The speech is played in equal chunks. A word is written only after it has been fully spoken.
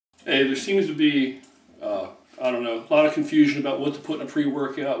Hey, there seems to be, I don't know, a lot of confusion about what to put in a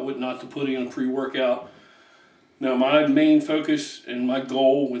pre-workout, what not to put in a pre-workout. Now, my main focus and my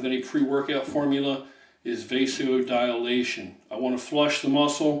goal with any pre-workout formula is vasodilation. I want to flush the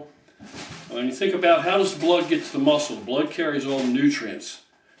muscle. When you think about how does the blood get to the muscle, the blood carries all the nutrients.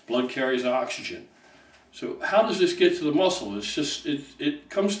 Blood carries oxygen. So how does this get to the muscle? It's just, it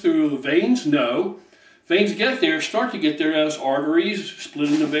comes through the veins? No. Veins get there, start to get there as arteries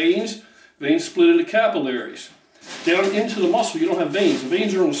split into veins split into capillaries. Down into the muscle, you don't have veins. The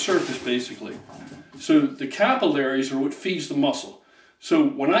veins are on the surface, basically. So the capillaries are what feeds the muscle. So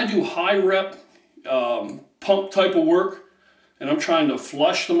when I do high rep pump type of work, and I'm trying to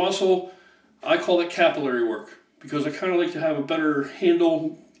flush the muscle, I call it capillary work, because I kind of like to have a better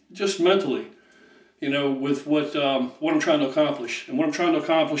handle just mentally, you know, with what I'm trying to accomplish. And what I'm trying to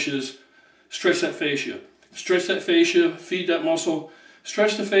accomplish is stretch that fascia. Stretch that fascia, feed that muscle,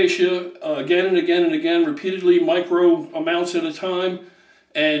 stretch the fascia again and again and again, repeatedly, micro amounts at a time.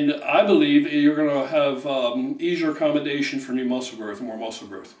 And I believe you're going to have easier accommodation for new muscle growth, more muscle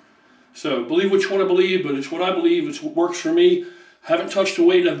growth. So believe what you want to believe, but it's what I believe. It's what works for me. I haven't touched a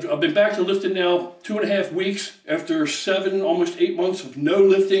weight. I've been back to lifting now 2.5 weeks after 7, almost 8 months of no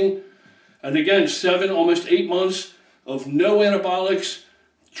lifting. And again, 7, almost 8 months of no anabolics,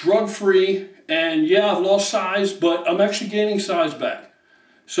 drug-free. And yeah, I've lost size, but I'm actually gaining size back.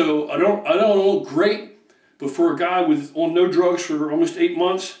 So I don't look great, but for a guy on no drugs for almost 8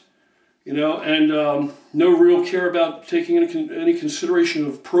 months, you know, and no real care about taking any consideration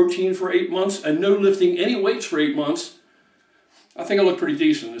of protein for 8 months, and no lifting any weights for 8 months, I think I look pretty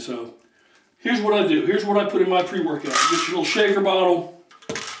decent. So here's what I do. Here's what I put in my pre-workout. Get your little shaker bottle.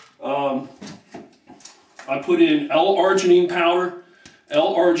 I put in L-arginine powder.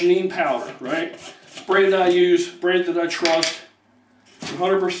 L-arginine powder, right? Brand I use, brand that I trust.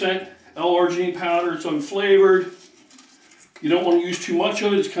 100% L-arginine powder. It's unflavored. You don't want to use too much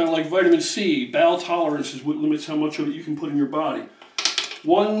of it. It's kind of like vitamin C. Bowel tolerance is what limits how much of it you can put in your body.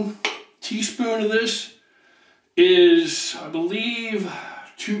 1 teaspoon of this is, I believe,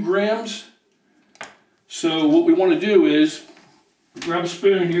 2 grams. So what we want to do is grab a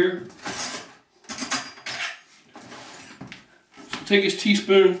spoon here. So take this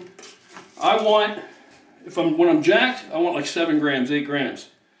teaspoon. I want, when I'm jacked, I want like 7 grams, 8 grams.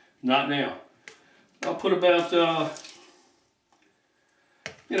 Not now. I'll put about,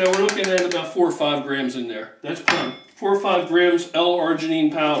 you know, we're looking at about 4 or 5 grams in there. That's plenty. 4 or 5 grams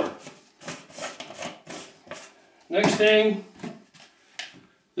L-arginine powder. Next thing,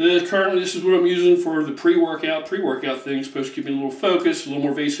 currently this is what I'm using for the pre-workout. Pre-workout thing is supposed to give me a little focus, a little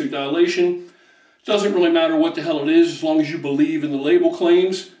more vasodilation. It doesn't really matter what the hell it is as long as you believe in the label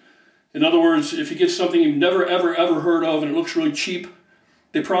claims. In other words, if you get something you've never ever heard of and it looks really cheap,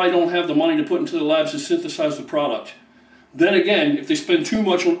 they probably don't have the money to put into the labs to synthesize the product. Then again, if they spend too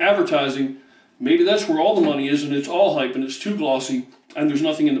much on advertising, maybe that's where all the money is and it's all hype and it's too glossy and there's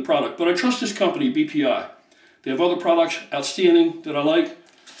nothing in the product. But I trust this company, BPI. They have other products outstanding that I like.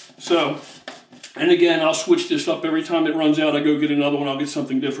 So, and again, I'll switch this up every time it runs out. I go get another one, I'll get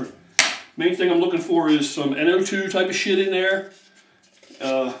something different. Main thing I'm looking for is some NO2 type of shit in there.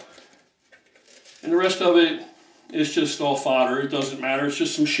 And the rest of it is just all fodder. It doesn't matter. It's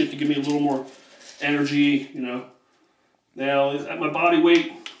just some shit to give me a little more energy, you know. Now, at my body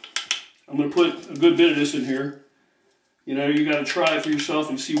weight, I'm going to put a good bit of this in here. You know, you got to try it for yourself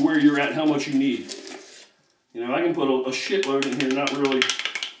and see where you're at, how much you need. You know, I can put a shitload in here, not really.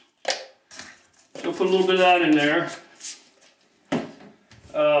 So put a little bit of that in there.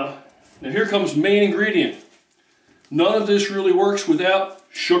 Now here comes the main ingredient. None of this really works without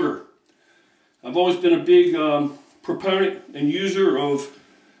sugar. I've always been a big proponent and user of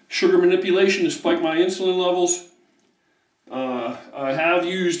sugar manipulation to spike my insulin levels. I have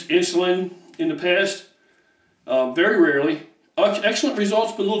used insulin in the past, very rarely. Excellent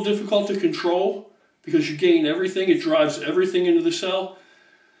results, but a little difficult to control because you gain everything. It drives everything into the cell.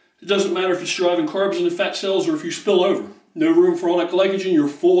 It doesn't matter if it's driving carbs into fat cells or if you spill over. No room for all that glycogen. You're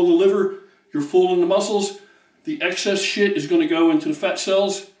full in the liver. You're full in the muscles. The excess shit is going to go into the fat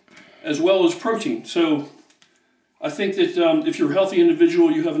cells as well as protein. So I think that if you're a healthy individual,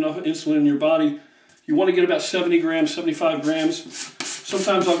 you have enough insulin in your body, you want to get about 70 grams, 75 grams.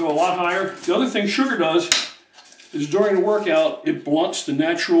 Sometimes I'll go a lot higher. The other thing sugar does is during the workout, it blunts the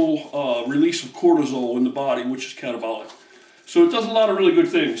natural release of cortisol in the body, which is catabolic. So it does a lot of really good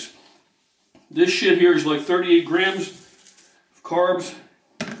things. This shit here is like 38 grams of carbs.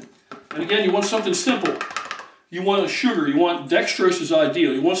 And again, you want something simple. You want a sugar. You want dextrose is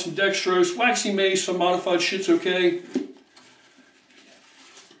ideal. You want some dextrose, waxy maize, some modified shit's okay.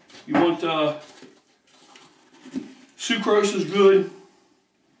 You want sucrose is good.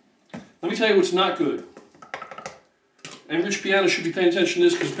 Let me tell you what's not good. And Rich Piano should be paying attention to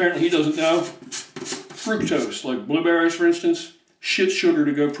this because apparently he doesn't know. Fructose, like blueberries for instance, shit sugar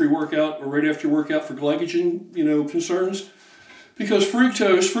to go pre-workout or right after your workout for glycogen, concerns. Because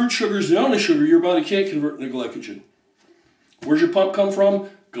fructose, fruit sugar, is the only sugar your body can't convert into glycogen. Where's your pump come from?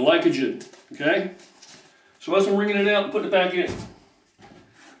 Glycogen, okay? So as I'm wringing it out and putting it back in,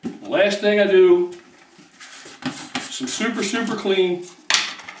 the last thing I do, some super clean,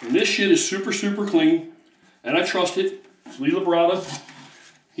 and this shit is super clean, and I trust it. It's Lee Labrada.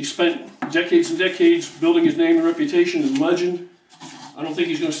 He spent decades and decades building his name and reputation and legend. I don't think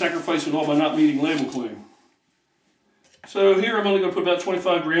he's going to sacrifice it all by not meeting label claim. So here I'm only going to put about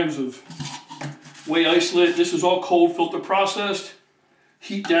 25 grams of whey isolate. This is all cold filter processed.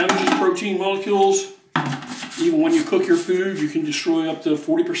 Heat damages protein molecules. Even when you cook your food, you can destroy up to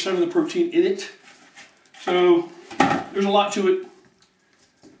 40% of the protein in it. So there's a lot to it.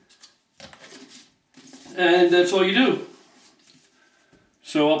 And that's all you do.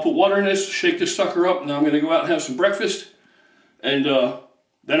 So I'll put water in this, shake this sucker up. Now I'm going to go out and have some breakfast. And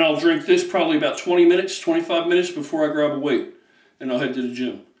then I'll drink this probably about 20 minutes, 25 minutes before I grab a weight. And I'll head to the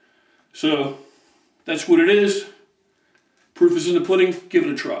gym. So that's what it is. Proof is in the pudding. Give it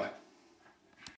a try.